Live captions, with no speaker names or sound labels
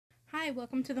Hi,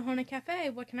 welcome to the Haunted Cafe.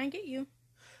 What can I get you?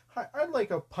 Hi, I'd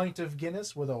like a pint of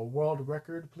Guinness with a world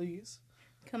record, please.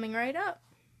 Coming right up.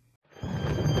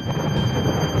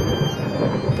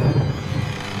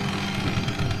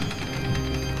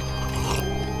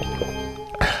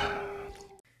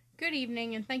 Good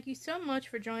evening, and thank you so much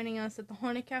for joining us at the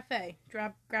Haunted Cafe.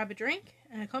 Grab a drink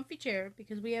and a comfy chair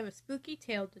because we have a spooky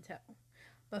tale to tell.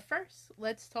 But first,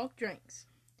 let's talk drinks.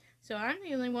 So I'm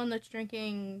the only one that's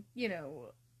drinking,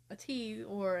 a tea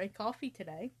or a coffee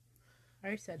today. I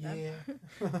already said that. Yeah.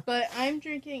 But I'm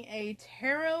drinking a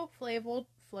taro flavored.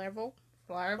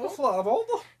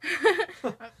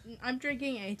 I'm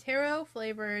drinking a taro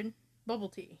flavored bubble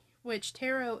tea, which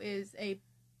taro is a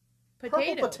potato.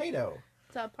 Purple potato.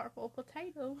 It's a purple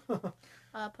potato.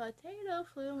 A potato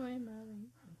flew in my wing.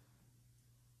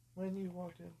 When you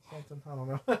walked in, something, I don't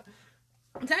know.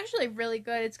 It's actually really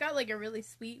good. It's got like a really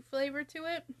sweet flavor to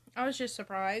it. I was just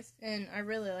surprised, and I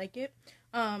really like it.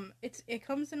 It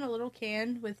comes in a little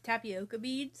can with tapioca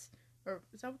beads, or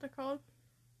is that what they're called?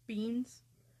 Beans?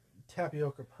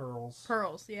 Tapioca pearls.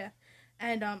 Pearls, yeah.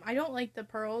 And I don't like the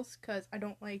pearls because I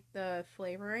don't like the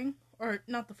flavoring, or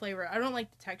not the flavor. I don't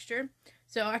like the texture,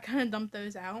 so I kind of dumped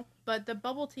those out. But the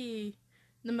bubble tea,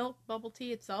 the milk bubble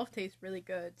tea itself tastes really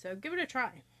good, so give it a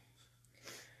try.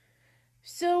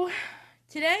 So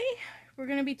today we're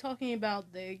going to be talking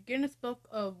about the Guinness Book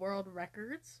of World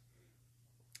Records.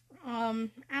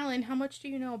 Alan, how much do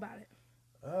you know about it?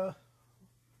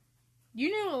 You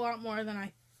knew a lot more than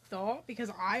I thought,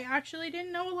 because I actually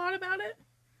didn't know a lot about it.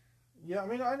 Yeah, I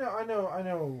mean, I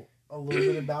know a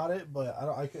little bit about it, but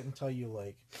I couldn't tell you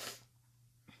like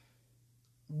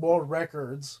world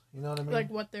records. You know what I mean? Like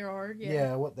what there are, yeah.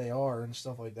 Yeah, what they are and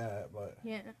stuff like that. But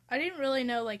yeah, I didn't really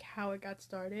know like how it got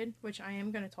started, which I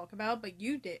am going to talk about, but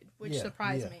you did, which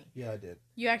surprised me. Yeah, I did.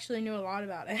 You actually knew a lot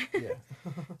about it. Yeah.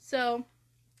 So,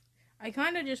 I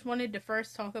kind of just wanted to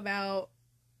first talk about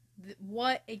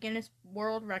what a Guinness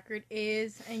World Record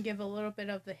is and give a little bit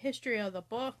of the history of the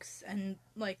books and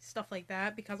like stuff like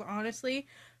that, because honestly,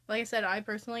 like I said, I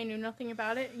personally knew nothing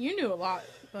about it. You knew a lot,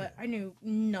 but I knew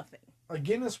nothing. A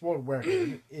Guinness World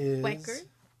Record is...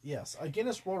 Yes, a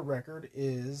Guinness World Record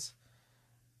is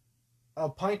a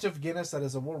pint of Guinness that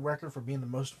is a world record for being the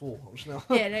most full. No.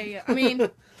 Yeah, there you go. I mean,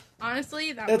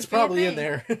 honestly, that's probably in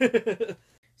there.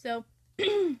 So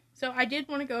I did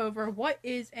want to go over what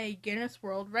is a Guinness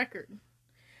World Record.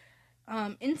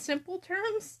 In simple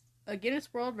terms, a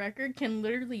Guinness World Record can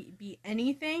literally be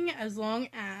anything as long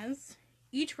as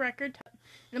each record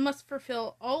it must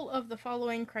fulfill all of the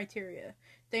following criteria.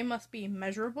 They must be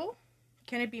measurable.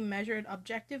 Can it be measured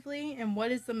objectively? And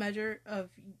what is the measure of,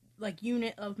 like,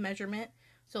 unit of measurement?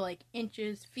 So, like,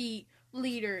 inches, feet,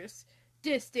 liters,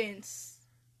 distance.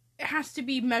 It has to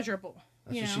be measurable.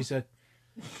 That's what she said.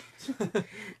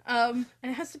 And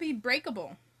it has to be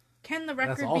breakable. Can the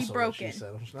record be broken? That's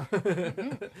also what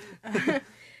she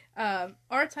said.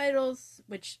 Our titles,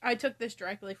 which I took this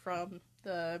directly from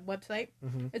the website,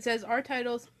 it says our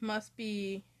titles must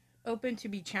be open to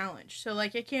be challenged. So,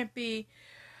 like, it can't be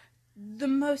the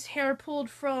most hair pulled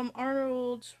from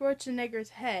Arnold Schwarzenegger's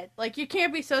head. Like, you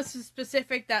can't be so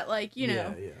specific that, like, you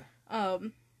know. Yeah.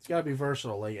 It's gotta be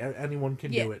versatile. Like, anyone can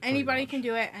do it. Anybody can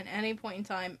do it at any point in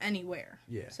time, anywhere.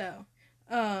 Yeah. So,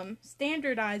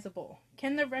 standardizable.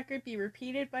 Can the record be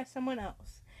repeated by someone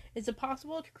else? Is it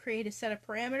possible to create a set of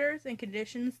parameters and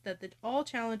conditions that all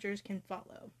challengers can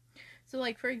follow? So,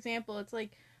 like, for example, it's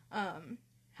like,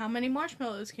 how many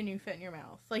marshmallows can you fit in your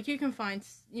mouth? Like, you can find,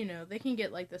 they can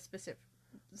get, like, the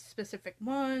specific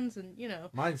ones, and,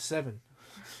 Mine's 7.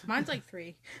 Mine's, like,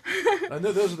 3. I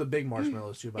know those are the big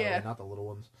marshmallows, too, by the way, not the little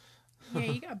ones. Yeah,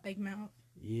 you got a big mouth.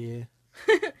 Yeah.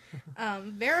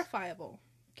 Verifiable.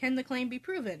 Can the claim be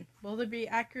proven? Will there be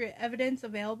accurate evidence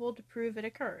available to prove it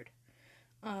occurred?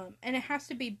 And it has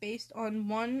to be based on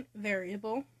one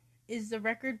variable. Is the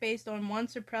record based on one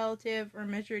superlative or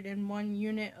measured in one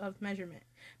unit of measurement?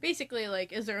 Basically,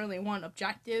 like, is there only one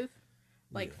objective?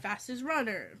 Like, fastest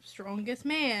runner, strongest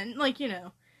man. Like,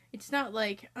 it's not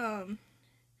like,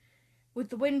 with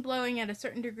the wind blowing at a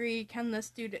certain degree, can this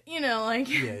do, like...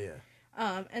 Yeah.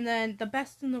 And then the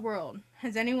best in the world.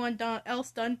 Has anyone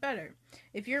else done better?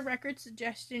 If your record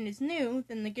suggestion is new,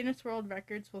 then the Guinness World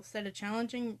Records will set a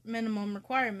challenging minimum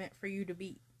requirement for you to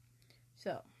beat.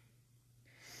 So,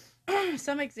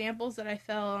 some examples that I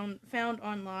found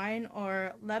online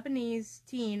are Lebanese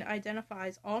teen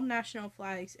identifies all national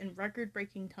flags in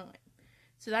record-breaking time.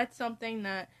 So that's something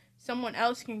that someone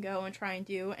else can go and try and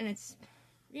do, and it's,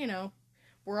 we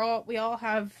all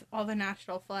have all the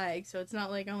national flags, so it's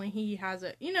not like only he has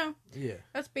it, Yeah.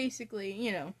 That's basically,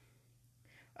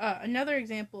 Another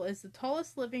example is the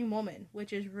tallest living woman,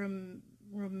 which is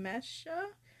Ramesha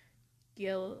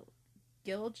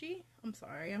Gilji. I'm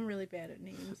sorry, I'm really bad at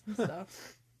names and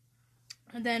stuff.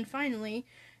 And then finally,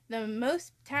 the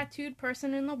most tattooed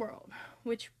person in the world,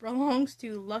 which belongs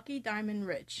to Lucky Diamond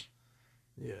Rich.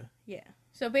 Yeah. Yeah.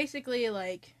 So basically,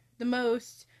 like, the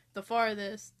most, the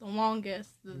farthest, the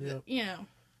longest, you know.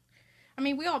 I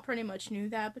mean, we all pretty much knew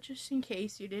that, but just in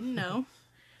case you didn't know.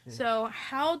 Yeah. So,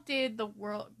 how did the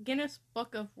Guinness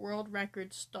Book of World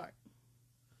Records start?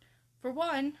 For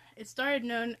one, it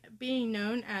started being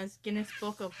known as Guinness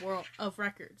Book of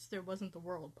Records. There wasn't the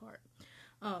world part.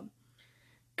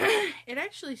 It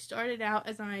actually started out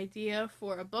as an idea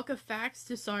for a book of facts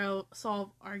to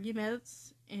solve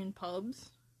arguments in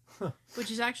pubs, which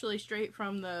is actually straight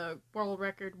from the World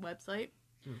Record website.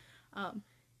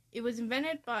 It was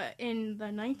invented in the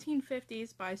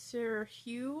 1950s by Sir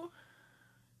Hugh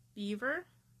Beaver.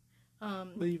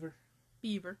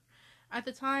 Beaver. At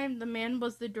the time, the man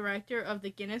was the director of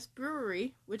the Guinness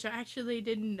Brewery, which I actually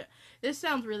didn't... This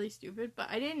sounds really stupid, but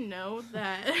I didn't know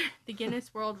that the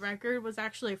Guinness World Record was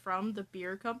actually from the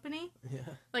beer company. Yeah.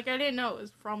 Like, I didn't know it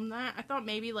was from that. I thought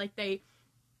maybe, like, they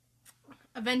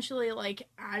eventually, like,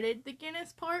 added the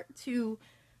Guinness part to,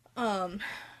 kind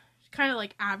of,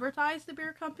 like, advertise the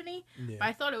beer company. Yeah. But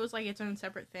I thought it was, like, its own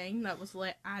separate thing that was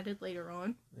added later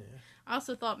on. Yeah. I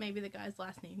also thought maybe the guy's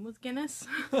last name was Guinness.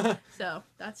 So,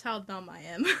 that's how dumb I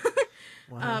am.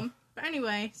 Wow. But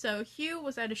anyway, so Hugh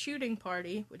was at a shooting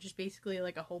party, which is basically,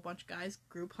 like, a whole bunch of guys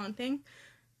group hunting.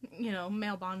 You know,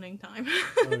 male bonding time.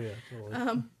 Oh, yeah,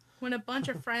 totally. When a bunch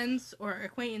of friends or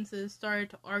acquaintances started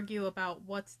to argue about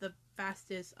what's the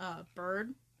fastest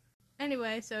bird.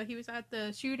 Anyway, so he was at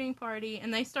the shooting party,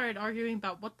 and they started arguing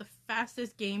about what the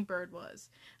fastest game bird was.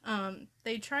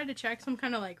 They tried to check some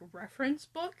kind of, like, reference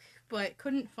book, but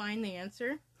couldn't find the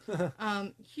answer.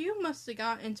 Hugh must have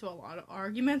got into a lot of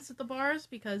arguments at the bars,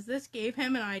 because this gave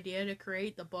him an idea to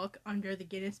create the book under the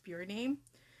Guinness beer name.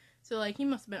 So, like, he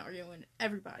must have been arguing with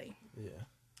everybody. Yeah.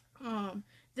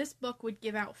 This book would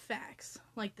give out facts,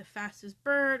 like the fastest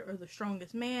bird, or the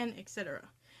strongest man, etc.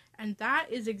 And that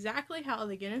is exactly how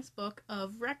the Guinness Book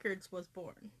of Records was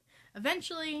born.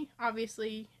 Eventually,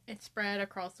 obviously, it spread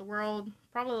across the world.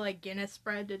 Probably like Guinness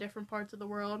spread to different parts of the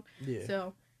world. Yeah.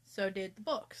 So did the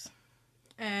books.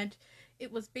 And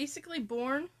it was basically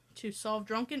born to solve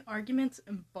drunken arguments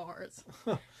in bars.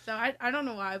 So I don't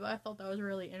know why, but I thought that was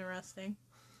really interesting.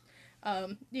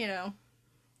 You know,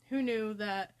 who knew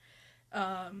that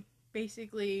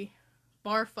basically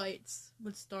bar fights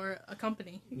would start a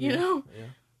company, you know? Yeah.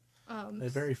 A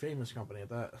very famous company at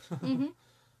that. Mm-hmm.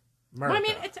 Well, I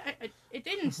mean, it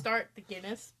didn't start the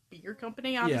Guinness Beer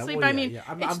Company, obviously, but I mean,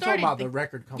 I'm talking about the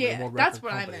record company. Yeah, that's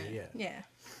what I meant. Yeah.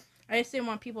 I just didn't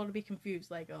want people to be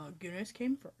confused, like, Guinness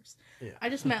came first. Yeah. I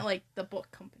just meant, like, the book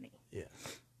company. Yeah.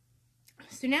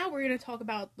 So now we're going to talk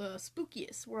about the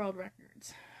Spookiest World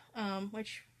Records, which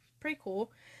is pretty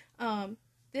cool.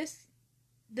 This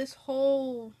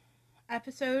whole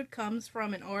episode comes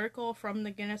from an article from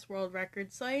the Guinness World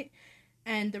Records site,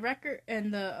 and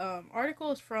the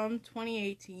article is from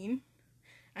 2018.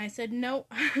 And I said no.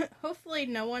 Hopefully,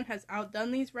 no one has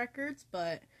outdone these records,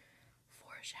 but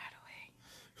foreshadowing.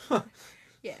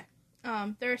 Yeah.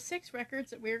 There are 6 records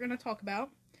that we're going to talk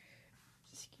about.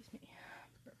 Excuse me,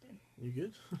 burping. You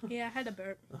good? Yeah, I had a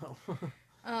burp.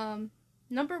 Oh.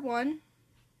 Number one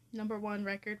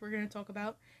record we're going to talk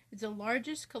about is the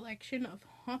largest collection of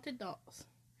haunted dolls.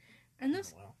 And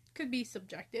this could be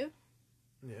subjective.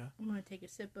 Yeah. I'm going to take a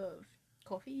sip of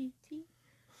tea.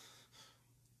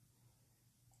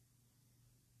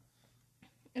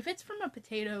 If it's from a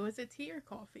potato, is it tea or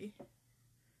coffee?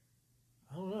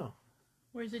 I don't know.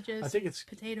 Or is it just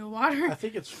potato water? I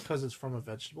think it's because it's from a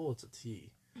vegetable, it's a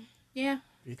tea. Yeah.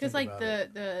 Because like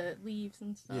the leaves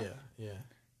and stuff. Yeah.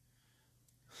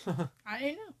 I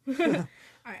didn't know.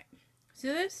 Alright.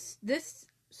 So this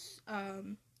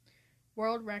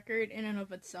world record in and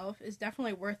of itself is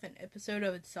definitely worth an episode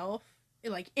of itself.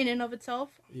 Like, in and of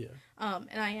itself. Yeah.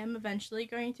 And I am eventually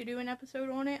going to do an episode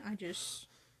on it. I just,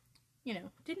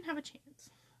 didn't have a chance.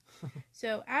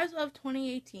 So, as of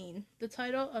 2018, the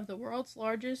title of the world's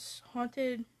largest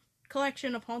haunted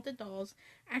collection of haunted dolls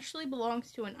actually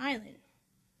belongs to an island.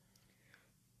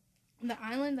 The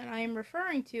island that I am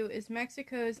referring to is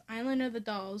Mexico's Island of the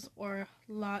Dolls, or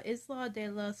La Isla de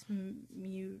las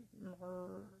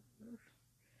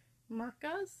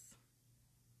Muercas.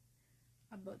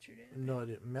 I butchered it. No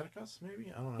idea. Medicus,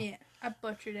 maybe? I don't know. Yeah, I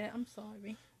butchered it. I'm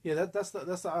sorry. Yeah, that's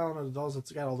the island of the dolls.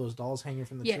 It's got all those dolls hanging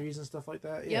from the trees and stuff like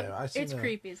that. Yeah, yep. It's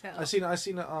creepy as hell. I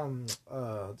seen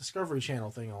a Discovery Channel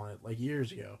thing on it like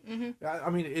years ago. Mm-hmm. I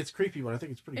mean, it's creepy, but I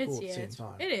think it's pretty cool at the same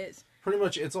time. It is. Pretty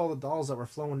much, it's all the dolls that were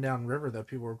flowing down river that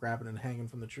people were grabbing and hanging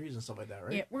from the trees and stuff like that,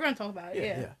 right? Yeah, we're gonna talk about it.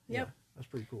 Yeah. Yep. That's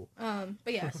pretty cool.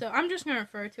 But yeah, so I'm just gonna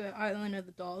refer to it Island of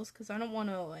the Dolls because I don't want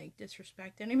to like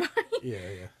disrespect anybody.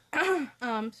 Yeah.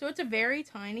 So it's a very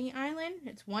tiny island.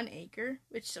 It's 1 acre,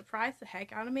 which surprised the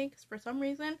heck out of me because for some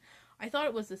reason I thought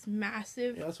it was this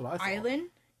massive that's what I thought. island.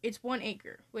 It's 1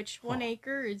 acre, which 1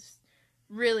 acre is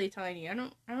really tiny. I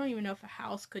don't even know if a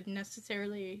house could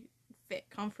necessarily fit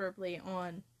comfortably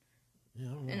on. Yeah.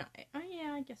 I don't know. And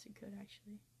I guess it could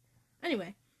actually.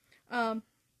 Anyway,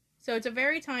 so it's a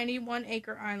very tiny 1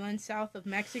 acre island south of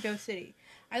Mexico City.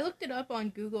 I looked it up on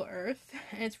Google Earth,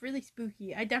 and it's really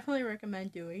spooky. I definitely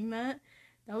recommend doing that.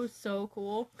 That was so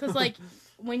cool. Because, like,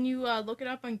 when you look it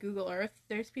up on Google Earth,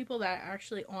 there's people that are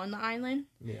actually on the island.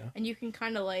 Yeah. And you can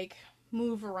kind of, like,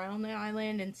 move around the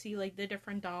island and see, like, the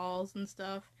different dolls and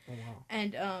stuff. Oh, wow.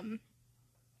 And,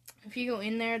 if you go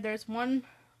in there, there's one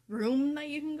room that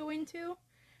you can go into.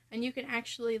 And you can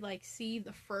actually, like, see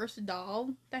the first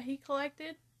doll that he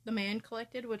collected. The man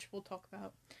collected, which we'll talk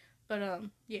about. But,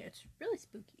 yeah, it's really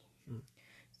spooky.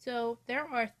 So, there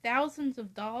are thousands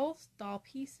of dolls, doll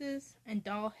pieces, and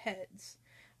doll heads.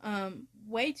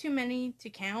 Way too many to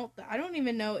count. I don't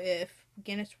even know if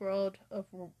Guinness World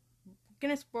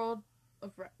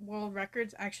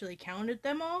Records actually counted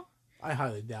them all. I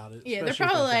highly doubt it. Yeah, they're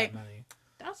probably like,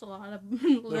 that's a lot of...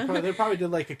 they probably did,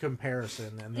 like, a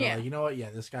comparison, and they're like, you know what? Yeah,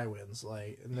 this guy wins.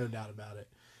 Like, no doubt about it.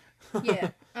 Yeah.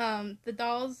 The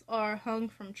dolls are hung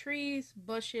from trees,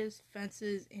 bushes,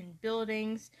 fences, and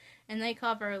buildings, and they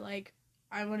cover, like,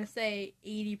 I want to say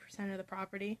 80% of the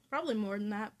property. Probably more than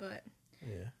that, but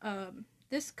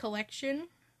this collection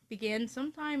began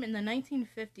sometime in the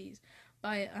 1950s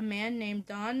by a man named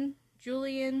Don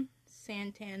Julian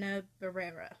Santana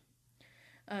Barrera.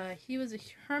 He was a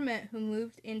hermit who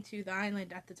moved into the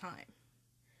island at the time.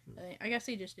 I guess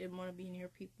he just didn't want to be near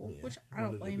people, which I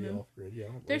don't blame him.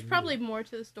 There's probably more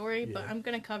to the story, but I'm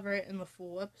going to cover it in the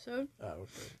full episode. Oh,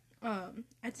 okay.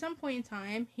 At some point in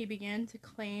time, he began to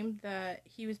claim that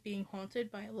he was being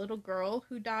haunted by a little girl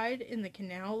who died in the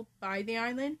canal by the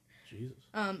island. Jesus.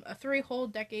 3 whole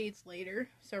decades later,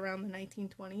 so around the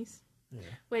 1920s. Yeah.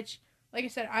 Which, like I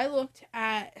said, I looked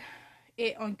at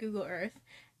it on Google Earth,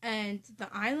 and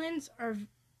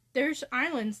there's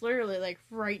islands literally, like,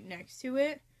 right next to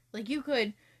it. Like, you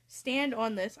could stand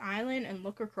on this island and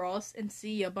look across and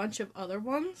see a bunch of other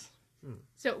ones.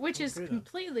 So, which is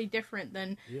completely different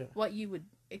than what you would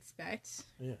expect.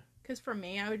 Yeah. Because for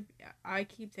me, I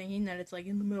keep thinking that it's, like,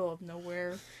 in the middle of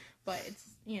nowhere. But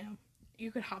it's,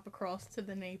 you could hop across to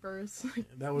the neighbors.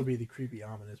 That would be the creepy,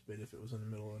 ominous bit if it was in the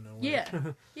middle of nowhere.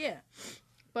 Yeah. Yeah.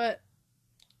 But,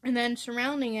 and then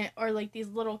surrounding it are, like, these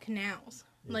little canals.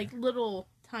 Yeah. Like, little,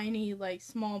 tiny, like,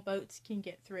 small boats can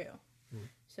get through.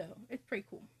 So, it's pretty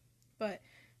cool. But,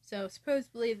 so,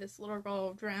 supposedly, this little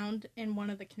girl drowned in one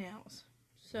of the canals.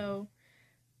 So,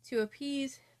 to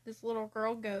appease this little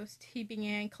girl ghost, he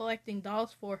began collecting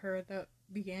dolls for her that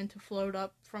began to float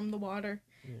up from the water.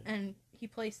 Yeah. And he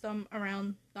placed them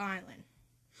around the island.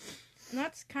 And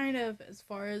that's kind of as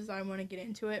far as I want to get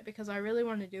into it, because I really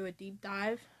want to do a deep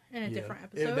dive in a different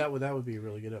episode. That would be a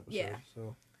really good episode. Yeah.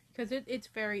 So. Because it's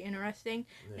very interesting.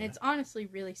 Yeah. And it's honestly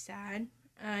really sad.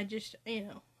 I just,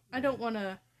 I don't want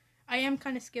to... I am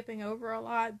kind of skipping over a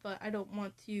lot, but I don't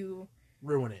want to...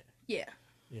 ruin it. Yeah.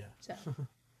 Yeah. So,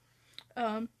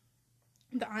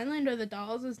 the Island of the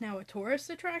Dolls is now a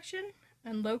tourist attraction,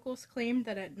 and locals claim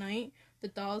that at night, the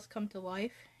dolls come to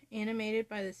life, animated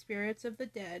by the spirits of the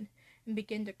dead, and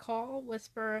begin to call,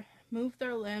 whisper, move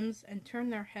their limbs, and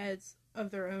turn their heads of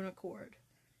their own accord.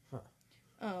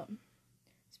 Huh.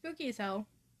 Spooky as hell,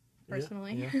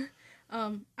 personally. Yeah.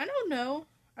 I don't know.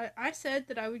 I said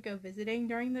that I would go visiting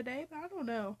during the day, but I don't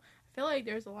know. I feel like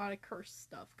there's a lot of cursed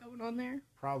stuff going on there.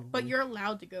 Probably. But you're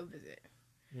allowed to go visit.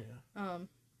 Yeah.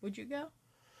 Would you go?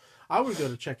 I would go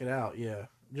to check it out, yeah.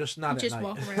 Just not at night. Just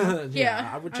walk around. Yeah.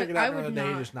 I would check it out during the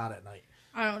day, just not at night.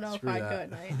 I don't know if I'd go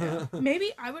at night. No.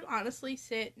 Maybe I would honestly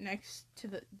sit next to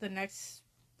the next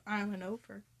island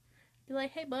over. Be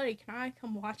like, hey, buddy, can I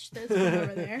come watch this from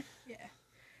over there? Yeah.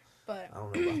 But I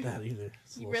don't know about that either.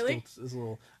 Really? It's a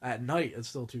little at night. It's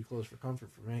still too close for comfort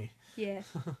for me. Yeah.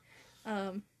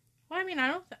 Well, I mean, I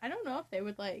don't know if they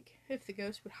would if the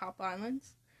ghost would hop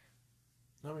islands.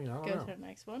 I mean, I don't know. Go to the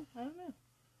next one. I don't know.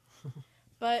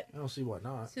 But I don't see why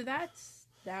not. So that's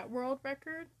that world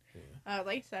record. Like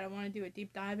I said, I want to do a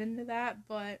deep dive into that,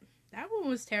 but that one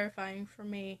was terrifying for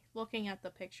me, looking at the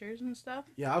pictures and stuff.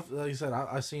 Yeah, like I said,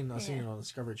 I seen it on the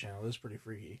Discovery Channel. It was pretty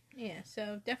freaky. Yeah,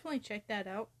 so definitely check that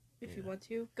out if you want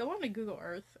to. Go on to Google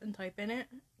Earth and type in it,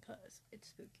 because it's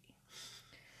spooky.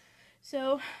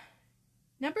 So,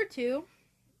 number 2,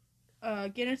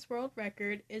 Guinness World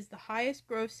Record is the highest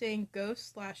grossing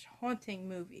ghost/haunting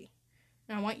movie.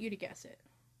 And I want you to guess it.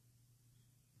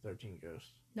 13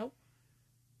 Ghosts. Nope.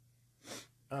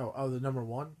 Oh, the number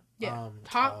 1? Yeah.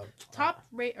 Top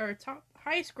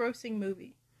highest grossing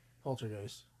movie.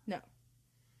 Poltergeist. No.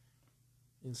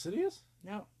 Insidious?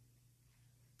 No.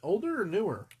 Older or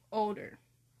newer? Older.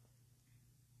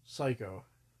 Psycho.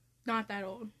 Not that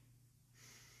old.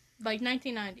 Like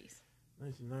 1990s.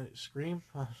 1990. Scream?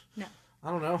 No.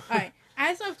 I don't know. Alright.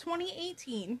 As of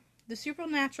 2018, the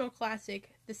supernatural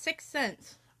classic, The Sixth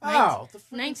Sense.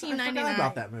 1999. I forgot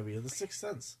about that movie, The Sixth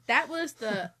Sense. That was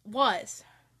the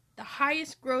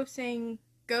highest grossing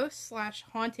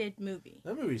ghost/haunted movie.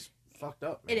 That movie's fucked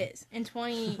up, man. It is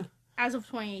as of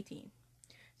 2018.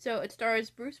 So it stars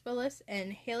Bruce Willis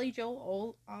and Haley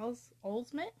Joel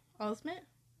Osment. Osmond,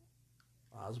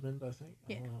 I think.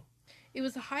 Yeah. I don't know. It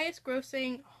was the highest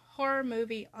grossing horror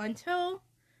movie until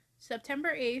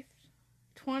September 8th,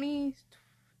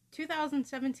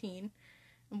 2017.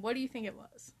 And what do you think it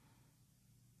was?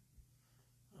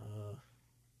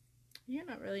 You're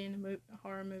not really into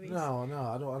horror movies. No,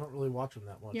 I don't really watch them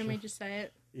that much. You want me to just say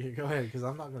it? Yeah, go ahead, because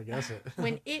I'm not going to guess it.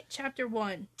 When It Chapter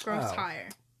 1 grossed higher.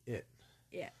 It.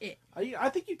 Yeah, It. I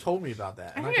think you told me about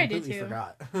that. I And think I I did completely too.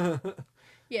 forgot.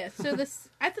 Yeah, so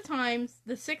at the time,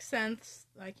 The Sixth Sense,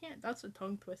 that's a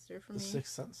tongue twister for me. The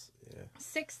Sixth Sense? Yeah.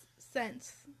 Sixth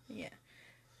Sense, yeah,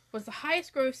 was the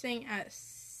highest grossing at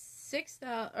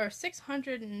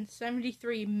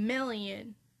 $673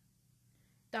 million.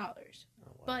 Oh, wow.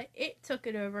 But it took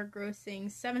it over,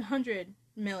 grossing $700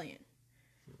 million.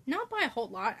 Not by a whole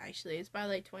lot, actually. It's by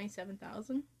like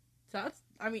 27,000. So that's,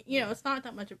 it's not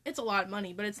that much. It's a lot of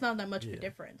money, but it's not that much of a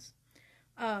difference.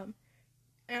 And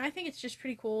I think it's just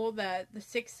pretty cool that The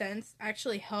Sixth Sense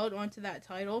actually held onto that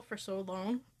title for so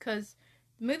long, because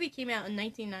the movie came out in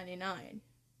 1999.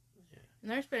 And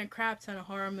there's been a crap ton of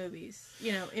horror movies,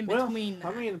 in between that.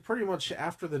 I mean, pretty much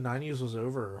after the 90s was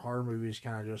over, horror movies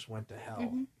kind of just went to hell.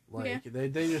 Mm-hmm. They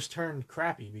just turned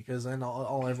crappy, because then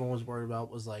all everyone was worried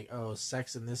about was like, oh,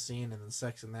 sex in this scene and then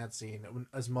sex in that scene.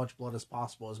 As much blood as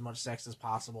possible, as much sex as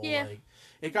possible. Yeah. Like,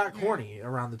 it got corny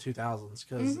around the 2000s,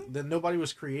 because then nobody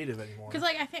was creative anymore. Because,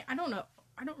 I don't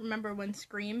remember when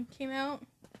Scream came out,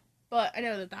 but I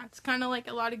know that's kind of like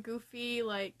a lot of goofy,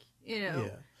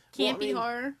 campy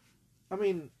horror. I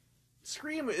mean,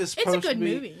 Scream is supposed it's a good to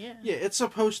be, movie, yeah. Yeah, it's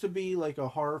supposed to be like a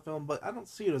horror film, but I don't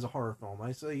see it as a horror film.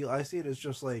 I see it as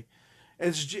just like,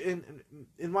 in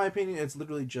my opinion, it's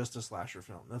literally just a slasher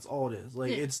film. That's all it is.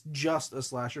 Like, it's just a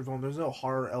slasher film. There's no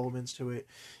horror elements to it.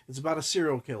 It's about a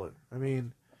serial killer. I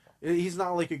mean, he's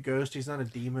not like a ghost. He's not a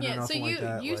demon or nothing like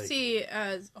that. You see it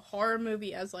as a horror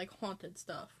movie as like haunted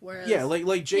stuff, whereas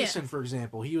like Jason, for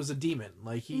example, he was a demon.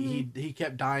 Like he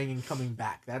kept dying and coming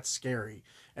back. That's scary.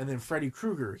 And then Freddy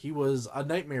Krueger, he was a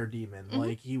nightmare demon. Mm-hmm.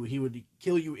 Like he would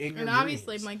kill you in your dreams. And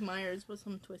obviously Mike Myers was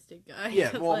some twisted guy.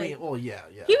 Yeah, well, yeah.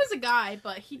 He was a guy,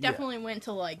 but he definitely went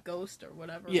to like Ghost or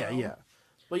whatever. Yeah.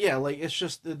 But yeah, like, it's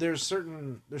just there's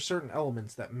certain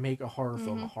elements that make a horror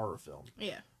film a horror film.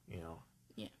 Yeah. Yeah.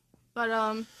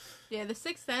 But The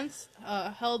Sixth Sense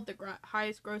held the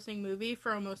highest grossing movie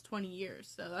for almost 20 years,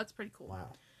 so that's pretty cool.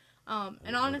 Wow.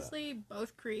 And honestly,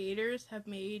 both creators have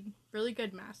made really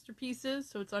good masterpieces,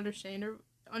 so it's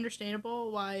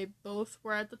understandable why both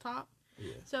were at the top.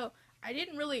 Yeah. So I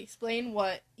didn't really explain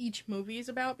what each movie is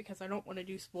about because I don't want to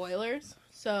do spoilers.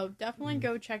 So definitely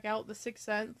go check out The Sixth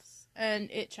Sense and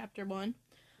It Chapter 1.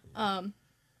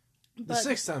 The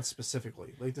Sixth Sense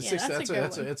specifically, like The Sixth Sense,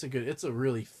 it's a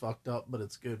really fucked up, but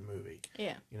it's a good movie.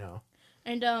 Yeah.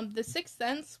 And The Sixth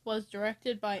Sense was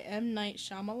directed by M. Night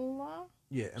Shyamalan.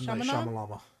 Yeah, M. Night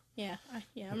Shyamalan. Yeah, I'm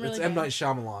really It's M. Night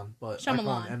Shyamalan, but I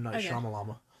call him M. Night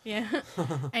Shyamalan. Yeah.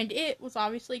 And it was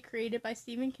obviously created by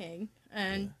Stephen King,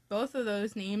 and both of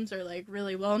those names are like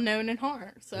really well known in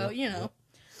horror. So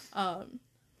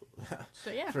so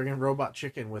yeah. Friggin' Robot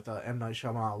Chicken with M. Night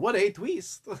Shyamalan. What a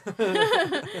twist!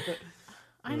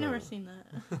 I've never seen that,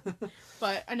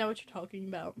 but I know what you're talking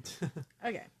about.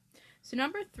 Okay, so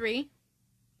number 3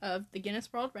 of the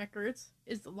Guinness World Records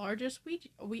is the largest Ouija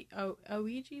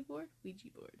board.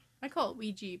 I call it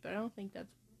Ouija, but I don't think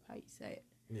that's how you say it.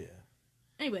 Yeah.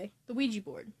 Anyway, the Ouija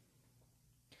board.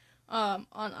 On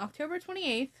October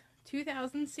 28th,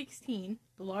 2016,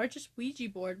 the largest Ouija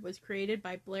board was created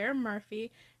by Blair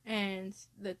Murphy and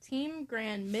the Team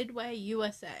Grand Midway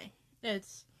USA. It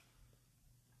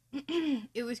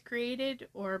was created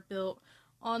or built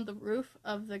on the roof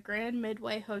of the Grand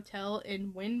Midway Hotel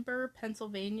in Windber,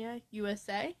 Pennsylvania,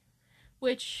 USA,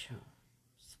 which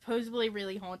supposedly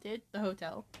really haunted the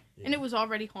hotel. Yeah. And it was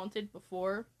already haunted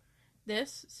before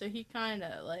this, so he kind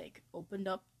of like opened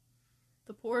up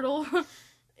the portal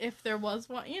if there was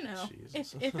one, you know.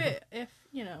 Jesus. If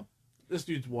you know. This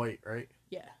dude's white, right?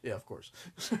 Yeah. Yeah, of course.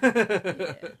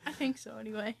 Yeah, I think so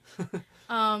anyway.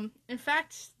 In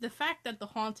fact, the fact that the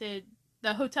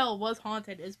hotel was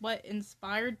haunted is what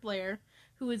inspired Blair,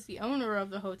 who is the owner of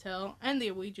the hotel and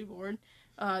the Ouija board,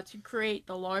 to create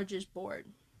the largest board.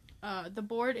 The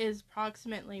board is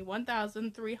approximately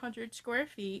 1,300 square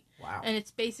feet. Wow. And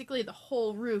it's basically the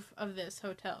whole roof of this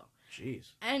hotel.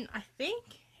 Jeez. And I think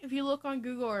if you look on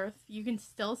Google Earth, you can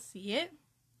still see it,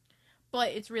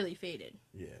 but it's really faded.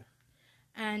 Yeah.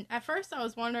 And at first I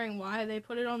was wondering why they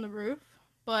put it on the roof,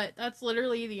 but that's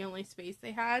literally the only space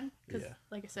they had. Because,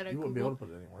 like I said, you wouldn't be able to put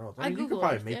it anywhere else. I mean, you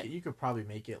could probably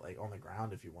make it like on the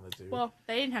ground if you wanted to. Well,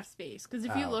 they didn't have space because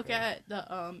if you look at the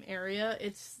area,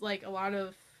 it's like a lot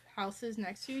of houses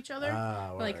next to each other,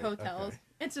 like hotels. Okay.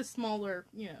 It's a smaller,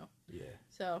 you know. Yeah.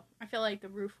 So I feel like the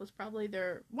roof was probably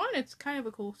their one. It's kind of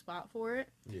a cool spot for it.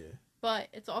 Yeah. But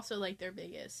it's also like their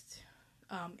biggest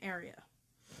area.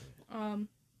 And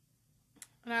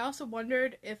I also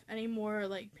wondered if any more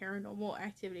like paranormal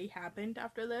activity happened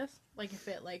after this, like if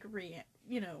it like reamps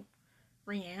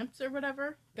or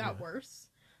whatever, got worse.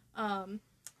 I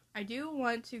do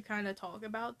want to kind of talk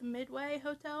about the Midway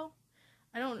Hotel.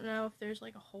 I don't know if there's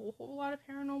like a whole lot of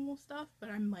paranormal stuff, but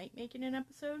I might make it an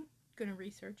episode. Gonna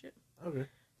research it. Okay.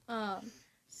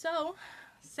 So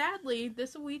sadly,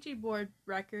 this Ouija board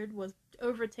record was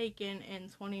overtaken in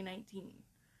 2019.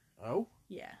 Oh?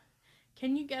 Yeah.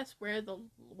 Can you guess where the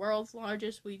world's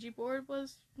largest Ouija board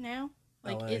was now?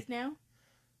 Like, LA. Is now?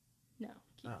 No.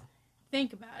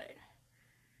 Think about it.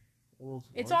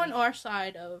 It's on our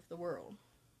side of the world.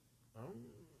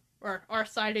 Or our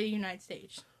side of the United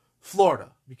States.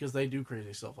 Florida, because they do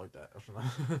crazy stuff like that.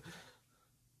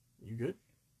 You good?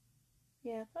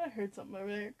 Yeah, I thought I heard something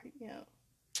over there creeping out.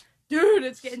 Dude,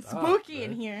 it's getting spooky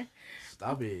in here.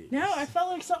 Stop it. No, I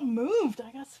felt like something moved.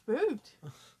 I got spooked.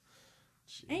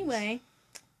 Anyway,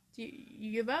 do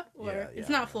you give up? Or it's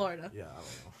not Florida. Yeah, I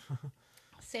don't know.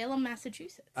 Salem,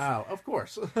 Massachusetts. Oh, of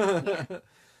course. Yeah.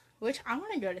 Which I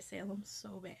want to go to Salem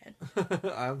so bad.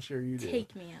 I'm sure you do.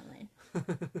 Take me, Ellen.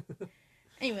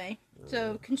 Anyway,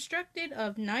 so constructed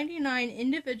of 99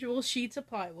 individual sheets of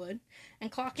plywood and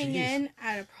clocking in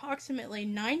at approximately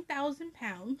 9,000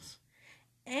 pounds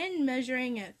and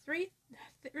measuring at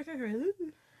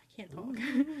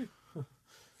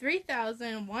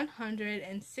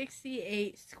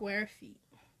 3,168 square feet.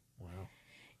 Wow.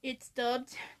 It's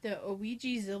dubbed the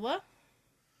Ouija-zilla.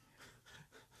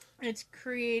 It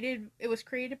was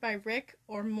created by Rick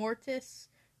or Mortis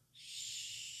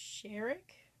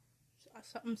Sherrick.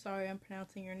 I'm sorry, I'm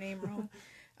pronouncing your name wrong.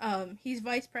 He's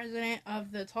vice president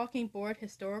of the Talking Board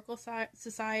Historical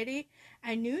Society,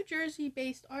 a New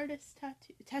Jersey-based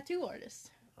tattoo artist.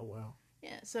 Oh, wow.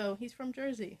 Yeah, so he's from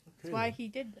Jersey. That's why he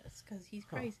did this, because he's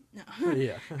crazy. No.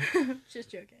 Yeah. Just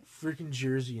joking. Freaking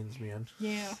Jerseyans, man.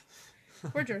 Yeah.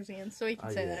 We're Jerseyans, so we can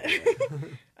say that.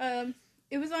 Yeah.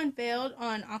 It was unveiled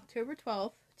on October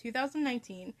 12th,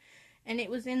 2019, and it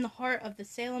was in the heart of the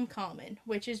Salem Common,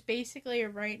 which is basically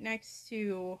right next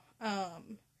to, I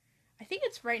think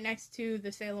it's right next to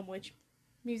the Salem Witch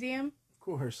Museum. Of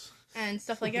course. And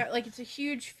stuff like that. Like, it's a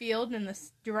huge field in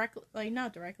this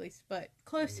not directly, but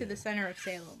close to the center of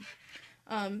Salem.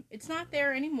 It's not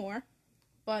there anymore,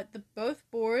 but both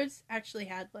boards actually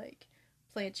had, like,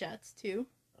 planchettes, too.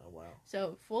 Oh, wow.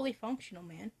 So, fully functional,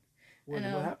 man. What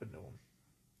happened to them?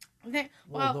 Okay,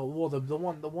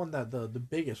 the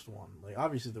biggest one, like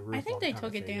obviously the roof. I think they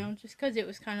took it down just because it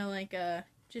was kind of like a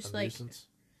nuisance.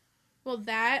 Well,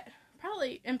 that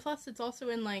probably, and plus it's also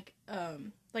in like a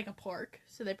park,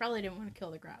 so they probably didn't want to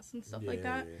kill the grass and stuff like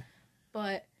that. Yeah.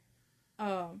 But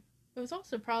it was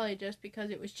also probably just because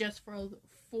it was just for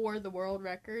the world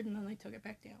record, and then they took it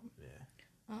back down.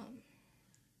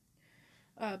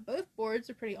 Yeah. Both boards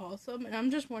are pretty awesome, and I'm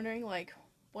just wondering like,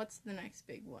 what's the next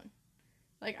big one?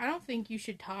 Like, I don't think you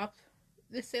should top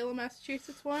the Salem,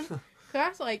 Massachusetts one. Cause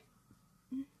that's like,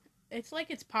 it's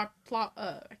like its I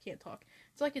can't talk.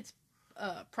 It's like its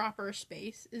proper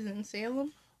space is in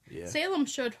Salem. Yeah. Salem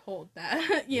should hold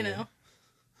that, you know.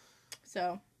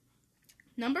 So,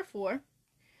 number 4.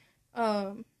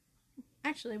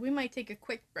 Actually, we might take a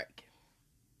quick break.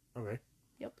 Okay.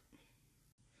 Yep.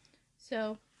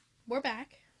 So, we're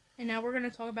back. And now we're going to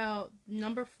talk about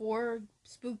number 4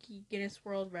 spooky Guinness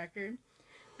World Record.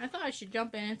 I thought I should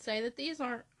jump in and say that these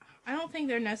aren't, I don't think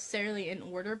they're necessarily in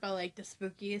order by, like, the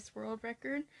spookiest world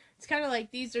record. It's kind of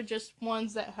like these are just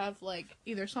ones that have, like,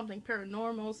 either something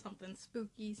paranormal, something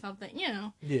spooky, something,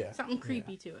 something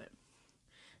creepy to it.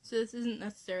 So this isn't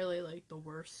necessarily, like, the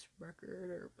worst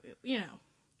record or,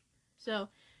 So,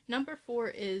 number 4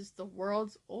 is the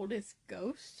world's oldest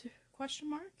ghost, ?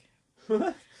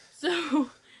 So,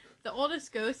 the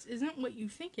oldest ghost isn't what you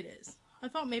think it is. I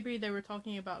thought maybe they were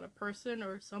talking about a person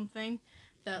or something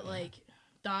that, like,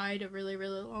 died a really,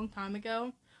 really long time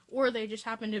ago. Or they just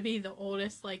happen to be the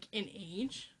oldest, like, in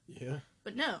age. Yeah.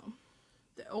 But no.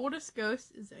 The oldest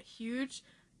ghost is a huge,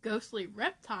 ghostly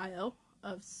reptile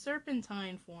of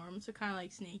serpentine form, so kind of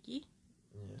like snaky.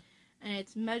 Yeah. And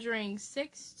it's measuring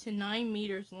 6 to 9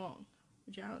 meters long.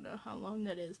 Which I don't know how long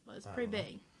that is, but it's pretty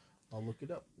big. I'll look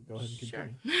it up. Go ahead and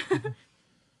continue. Sure.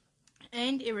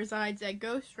 And it resides at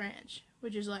Ghost Ranch,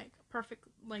 which is, like, a perfect,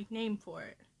 like, name for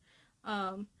it.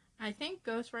 I think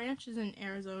Ghost Ranch is in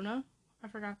Arizona. I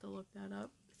forgot to look that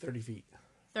up. 30 feet.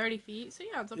 30 feet. So,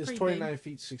 yeah, it's pretty 29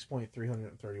 feet,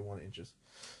 6.331 inches.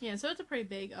 Yeah, so it's a pretty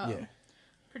big,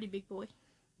 pretty big boy.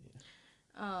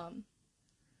 Yeah.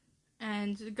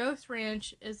 And the Ghost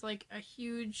Ranch is, like, a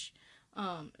huge,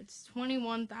 it's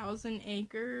 21,000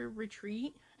 acre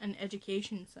retreat and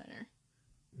education center.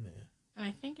 Yeah. And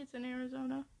I think it's in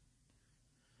Arizona.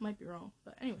 Might be wrong,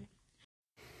 but anyway.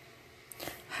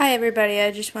 Hi everybody,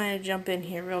 I just wanted to jump in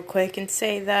here real quick and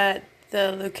say that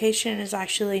the location is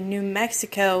actually New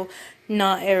Mexico,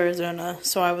 not Arizona,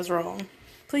 so I was wrong.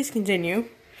 Please continue.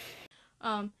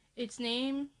 The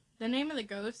name of the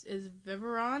ghost is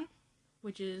Viveron,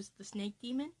 which is the snake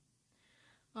demon.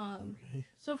 Okay.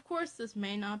 So of course this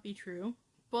may not be true,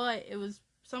 but it was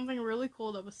something really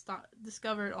cool that was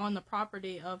discovered on the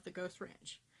property of the Ghost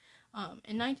Ranch.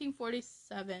 In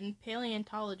 1947,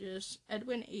 paleontologist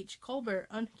Edwin H. Colbert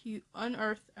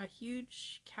unearthed a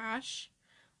huge cache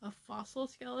of fossil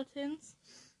skeletons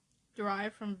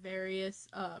derived from various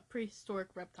prehistoric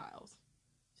reptiles.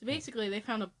 So basically, they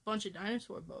found a bunch of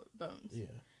dinosaur bones. Yeah.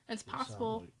 And it's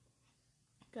possible...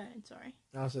 Go ahead, sorry.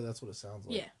 I'll say that's what it sounds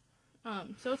like. Yeah.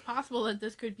 So it's possible that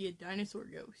this could be a dinosaur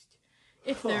ghost.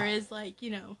 If there is, like,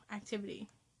 activity.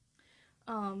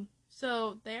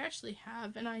 So they actually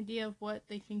have an idea of what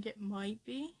they think it might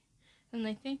be. And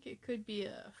they think it could be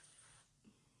a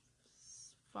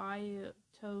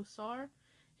phytosaur.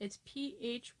 It's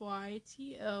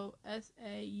Phytosaur.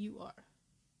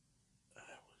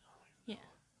 Yeah.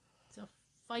 It's a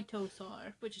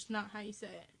phytosaur, which is not how you say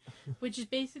it. Which is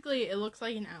basically, it looks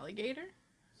like an alligator.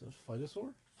 Is it a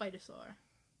phytosaur? Phytosaur.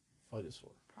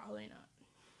 Phytosaur. Probably not.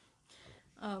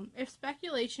 If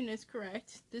speculation is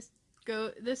correct, this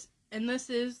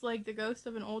is like the ghost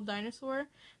of an old dinosaur,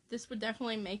 this would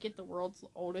definitely make it the world's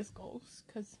oldest ghost,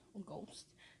 because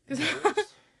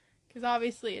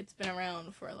obviously it's been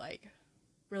around for, like,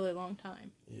 really long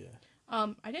time. Yeah.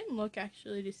 I didn't look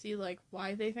actually to see, like,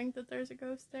 why they think that there's a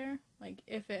ghost there, like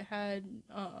if it had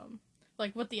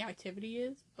like what the activity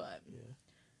is, but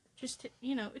just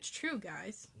it's true,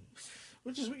 guys.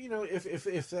 Which is,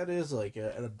 if that is like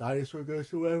a dinosaur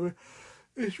ghost or whatever,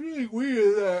 it's really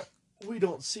weird that we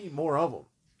don't see more of them.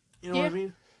 You know what I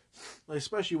mean? Like,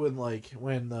 especially when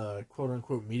the quote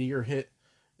unquote meteor hit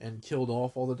and killed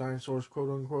off all the dinosaurs, quote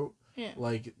unquote. Yeah.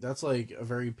 Like, that's like a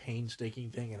very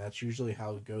painstaking thing, and that's usually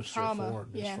how ghosts are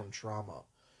formed, is from trauma.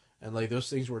 And like,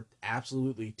 those things were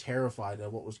absolutely terrified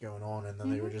of what was going on, and then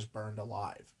they were just burned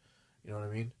alive. You know what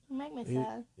I mean? You make me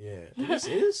sad. Yeah, it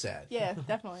is sad. Yeah,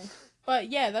 definitely.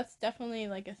 But yeah, that's definitely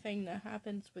like a thing that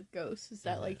happens with ghosts, is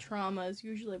that like trauma is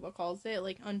usually what calls it,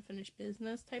 like unfinished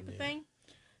business type of thing.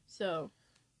 So,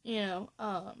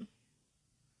 I'm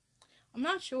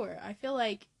not sure. I feel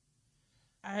like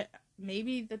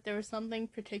maybe that there was something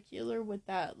particular with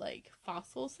that, like,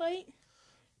 fossil site.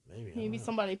 Maybe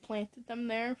somebody planted them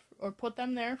there or put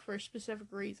them there for a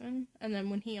specific reason, and then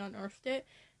when he unearthed it,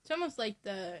 it's almost like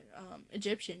the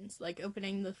Egyptians, like,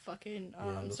 opening the fucking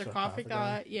the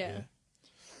sarcophagi. Yeah.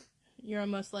 You're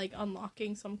almost, like,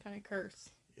 unlocking some kind of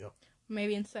curse. Yep.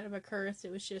 Maybe instead of a curse,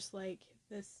 it was just, like,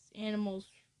 this animal's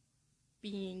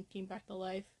being came back to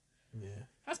life. Yeah.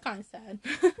 That's kind of sad.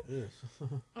 It is.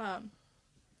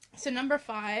 So number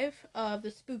 5 of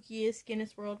the spookiest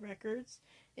Guinness World Records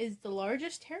is the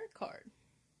largest tarot card,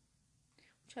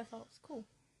 which I thought was cool.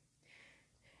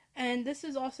 And this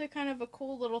is also kind of a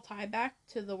cool little tie back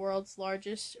to the world's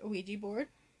largest Ouija board.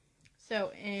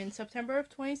 So in September of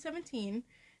 2017,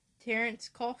 Terrence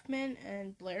Kaufman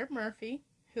and Blair Murphy,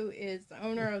 who is the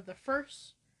owner of the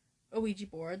first Ouija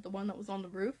board, the one that was on the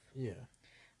roof. Yeah.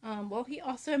 Well, he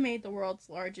also made the world's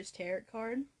largest tarot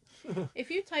card. If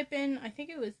you type in, I think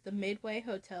it was the Midway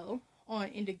Hotel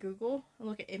into Google and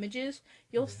look at images,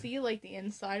 you'll see like the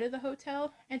inside of the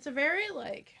hotel. It's a very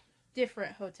like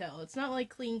different hotel. It's not like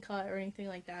clean cut or anything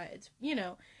like that. It's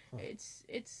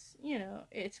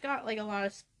it's got like a lot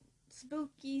of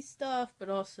spooky stuff, but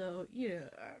also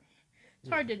it's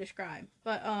hard to describe.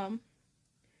 But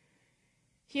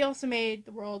he also made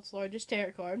the world's largest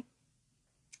tarot card.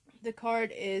 The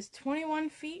card is 21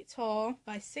 feet tall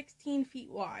by 16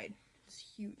 feet wide. It's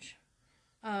huge.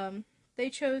 They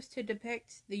chose to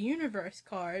depict the universe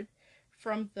card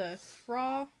from the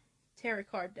Fra tarot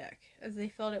card deck, as they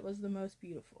felt it was the most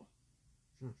beautiful.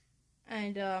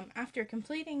 And after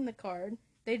completing the card,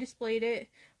 they displayed it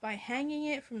by hanging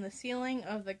it from the ceiling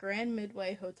of the Grand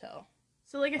Midway Hotel.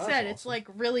 So like I said, awesome. It's like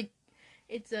really,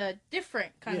 it's a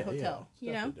different kind of hotel,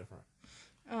 you know? Different.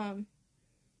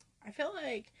 I feel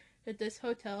like that this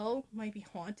hotel might be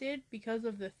haunted because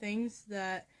of the things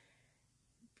that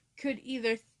could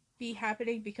either be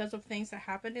happening because of things that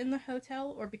happened in the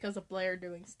hotel or because of Blair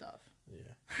doing stuff.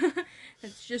 Yeah.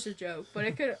 It's just a joke, but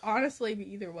it could honestly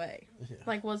be either way. Yeah.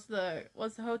 Like, was the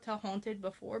hotel haunted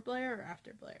before Blair or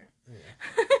after Blair?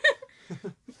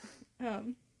 Yeah.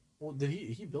 Well, did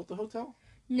he built the hotel?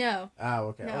 No. Oh,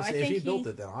 okay. No, if he built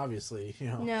it, then obviously, you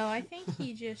know. No, I think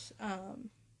he just let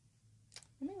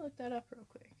me look that up real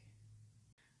quick.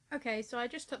 Okay, so I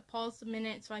just took pause a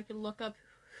minute so I could look up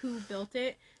who built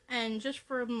it, and just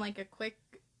from like a quick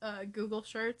Google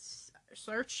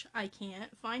search, I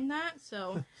can't find that.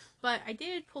 So, but I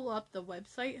did pull up the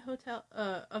website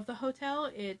of the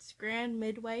hotel. It's Grand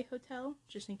Midway Hotel,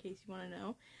 just in case you want to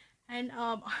know, and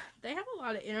they have a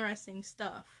lot of interesting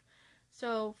stuff.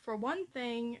 So, for one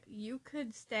thing, you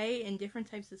could stay in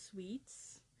different types of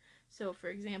suites. So, for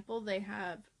example, they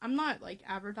have, I'm not like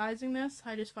advertising this,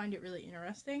 I just find it really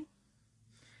interesting.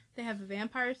 They have a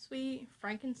vampire suite,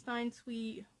 Frankenstein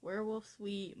suite, werewolf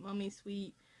suite, mummy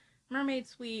suite, mermaid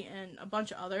suite, and a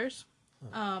bunch of others.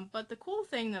 But the cool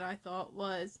thing that I thought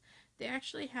was they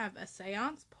actually have a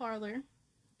seance parlor.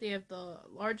 They have the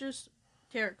largest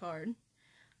tarot card.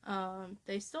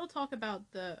 They still talk about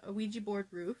the Ouija board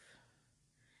roof.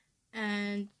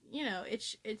 And, you know,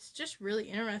 it's just really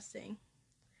interesting.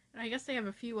 And I guess they have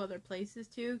a few other places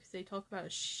too, because they talk about a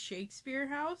Shakespeare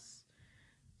house.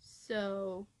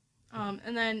 So,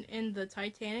 and then in the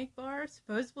Titanic bar,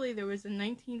 supposedly there was a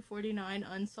 1949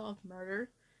 unsolved murder.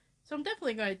 So I'm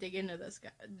definitely going to dig into this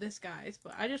guys,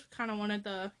 but I just kind of wanted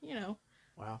to,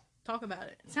 talk about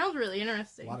it. It sounds really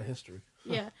interesting. A lot of history.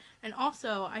 Yeah, and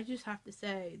also I just have to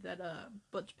say that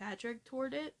Butch Patrick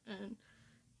toured it, and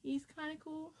he's kind of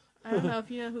cool. I don't know if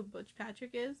you know who Butch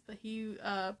Patrick is, but he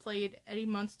played Eddie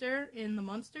Munster in The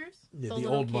Munsters. Yeah, the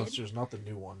old Munsters, not the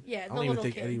new one. Yeah, I don't even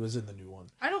think Eddie was in the new one.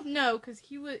 I don't know, because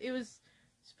it was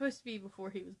supposed to be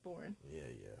before he was born. Yeah.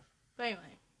 But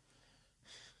anyway,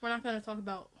 we're not going to talk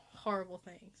about horrible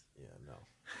things. Yeah, no.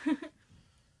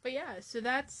 But yeah, so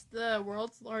that's the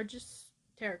world's largest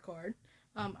tarot card.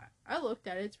 I looked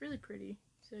at it. It's really pretty.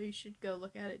 So you should go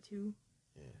look at it too.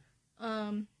 Yeah.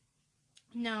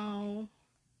 Now,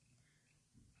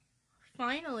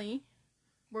 finally,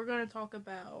 we're going to talk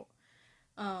about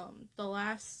the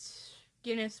last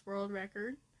Guinness World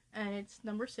Record, and it's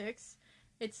number 6.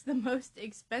 It's the most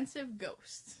expensive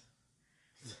ghost.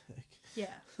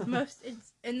 Yeah,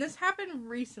 and this happened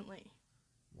recently.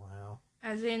 Wow.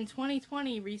 As in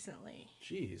 2020 recently.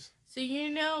 Jeez. So you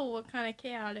know what kind of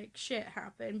chaotic shit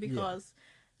happened, because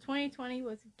 2020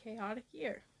 was a chaotic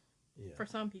year for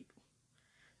some people.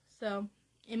 So,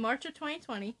 in March of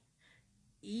 2020,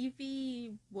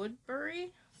 Evie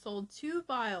Woodbury sold 2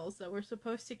 vials that were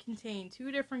supposed to contain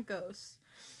 2 different ghosts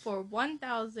for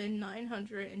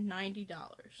 $1,990.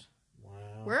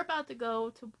 Wow. We're about to go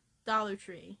to Dollar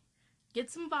Tree, get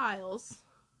some vials.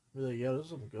 Really? Yeah, there's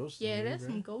some ghosts in Yeah, here, there's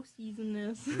some ghosties in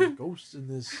this. There's ghosts in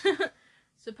this.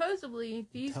 Supposedly,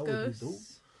 these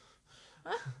ghosts...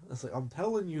 It's like, I'm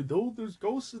telling you, dude, there's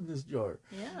ghosts in this jar.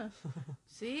 Yeah.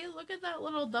 See, look at that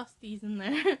little dusties in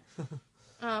there.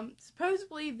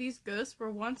 Supposedly, these ghosts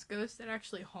were once ghosts that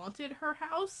actually haunted her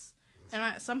house,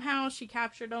 and somehow she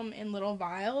captured them in little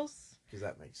vials. Because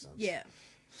that makes sense. Yeah.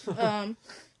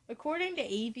 According to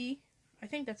Avie, I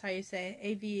think that's how you say it,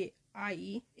 Avie,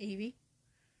 Avie.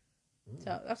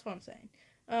 So, that's what I'm saying.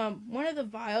 One of the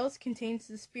vials contains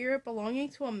the spirit belonging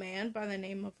to a man by the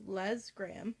name of Les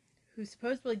Graham, who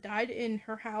supposedly died in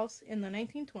her house in the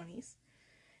 1920s.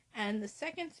 And the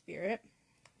second spirit,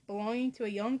 belonging to a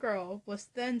young girl, was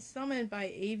then summoned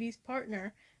by Avie's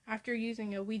partner after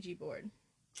using a Ouija board.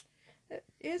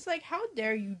 It's like, how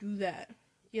dare you do that?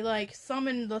 You like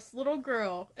summon this little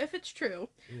girl, if it's true.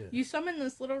 Yeah. You summon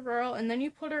this little girl and then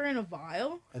you put her in a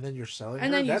vial. And then you're selling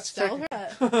And her? then you That's sell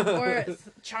her. Or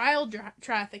child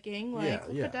trafficking. Like,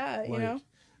 look at that, you know?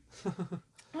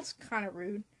 That's kind of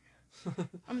rude.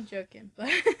 I'm joking, but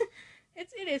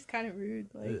it is kind of rude.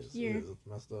 Like, it is. It's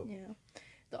messed up. Yeah.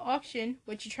 The auction,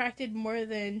 which attracted more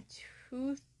than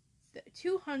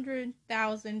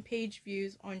 200,000 page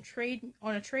views on a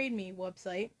Trade Me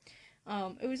website.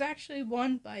 It was actually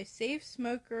won by Safe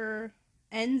Smoker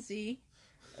NZ,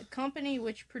 a company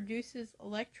which produces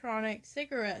electronic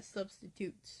cigarette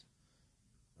substitutes.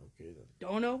 Okay then.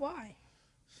 Don't know why.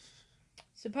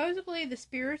 Supposedly, the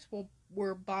spirits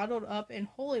were bottled up in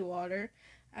holy water,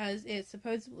 as it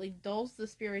supposedly dulls the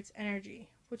spirit's energy,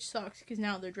 which sucks because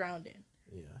now they're drowned in.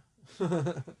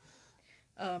 Yeah.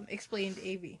 Explained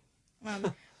AV.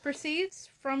 Proceeds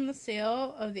from the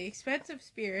sale of the expensive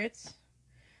spirits,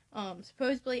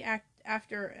 supposedly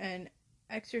after an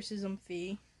exorcism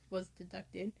fee was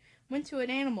deducted, went to an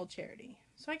animal charity.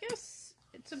 So I guess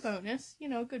it's a bonus,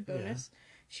 good bonus. Yeah.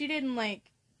 She didn't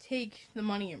take the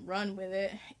money and run with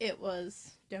it. It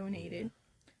was donated. Yeah.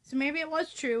 So maybe it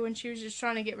was true and she was just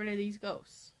trying to get rid of these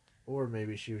ghosts. Or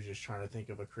maybe she was just trying to think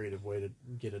of a creative way to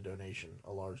get a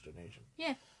large donation.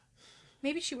 Yeah.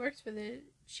 Maybe she works for the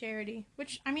charity.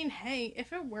 Which, I mean, hey,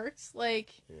 if it works,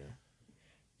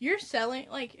 you're selling,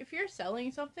 if you're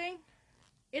selling something,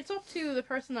 it's up to the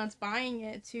person that's buying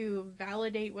it to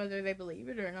validate whether they believe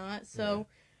it or not. So,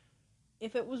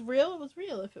 if it was real, it was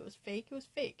real. If it was fake, it was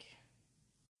fake.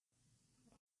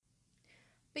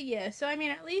 But yeah, so I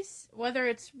mean, at least whether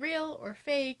it's real or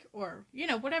fake or,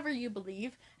 whatever you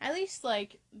believe, at least,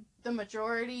 the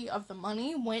majority of the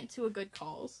money went to a good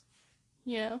cause.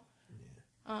 Yeah.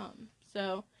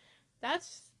 So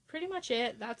that's pretty much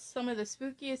it. That's some of the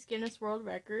spookiest Guinness World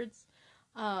Records.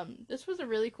 This was a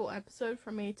really cool episode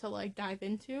for me to, dive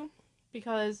into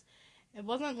because it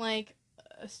wasn't,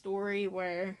 a story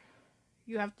where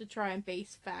you have to try and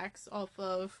base facts off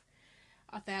of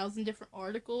 1,000 different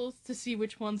articles to see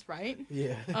which one's right.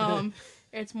 Yeah.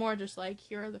 It's more just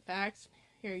here are the facts.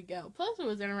 Here you go. Plus, it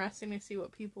was interesting to see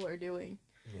what people are doing.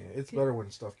 Yeah, it's better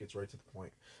when stuff gets right to the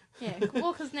point. Yeah,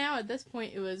 well, because now at this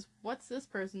point it was, what's this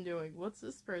person doing? What's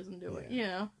this person doing?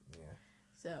 Yeah.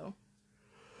 So,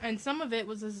 and some of it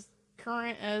was as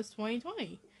current as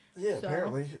 2020. Yeah, so,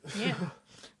 apparently. Yeah.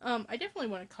 I definitely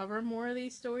want to cover more of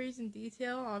these stories in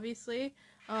detail, obviously.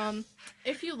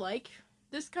 If you like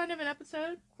this kind of an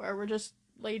episode where we're just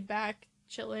laid back,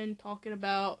 chilling, talking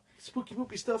about spooky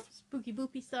boopy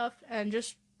stuff, and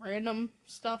just random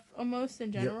stuff almost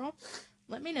in general,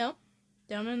 let me know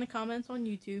down in the comments on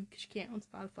YouTube because you can't on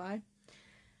Spotify.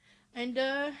 And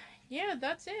yeah,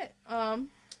 that's it.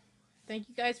 Thank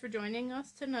you guys for joining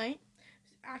us tonight.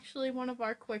 It's actually one of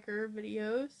our quicker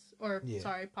videos, or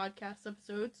podcast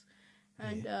episodes.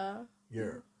 And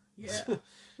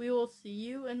we will see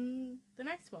you in the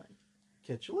next one.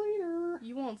 Catch you later.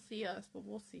 You won't see us, but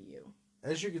we'll see you.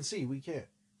 As you can see, we can't.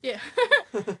 Yeah.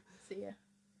 See ya.